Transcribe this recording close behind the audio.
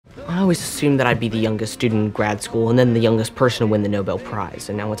I always assumed that I'd be the youngest student in grad school and then the youngest person to win the Nobel Prize,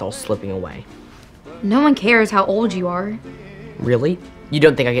 and now it's all slipping away. No one cares how old you are. Really? You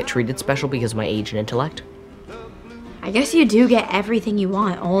don't think I get treated special because of my age and intellect? I guess you do get everything you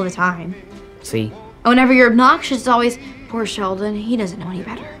want all the time. See? Whenever you're obnoxious, it's always, poor Sheldon, he doesn't know any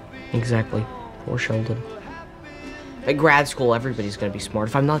better. Exactly. Poor Sheldon. At grad school, everybody's gonna be smart.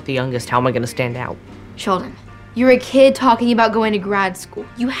 If I'm not the youngest, how am I gonna stand out? Sheldon, you're a kid talking about going to grad school.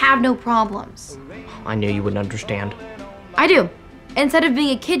 You have no problems. I knew you wouldn't understand. I do. Instead of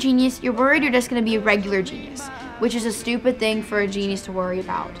being a kid genius, you're worried you're just gonna be a regular genius, which is a stupid thing for a genius to worry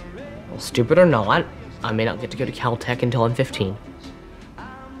about. Well, stupid or not, I may not get to go to Caltech until I'm 15.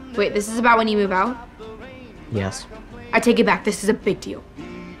 Wait, this is about when you move out? Yes. I take it back, this is a big deal.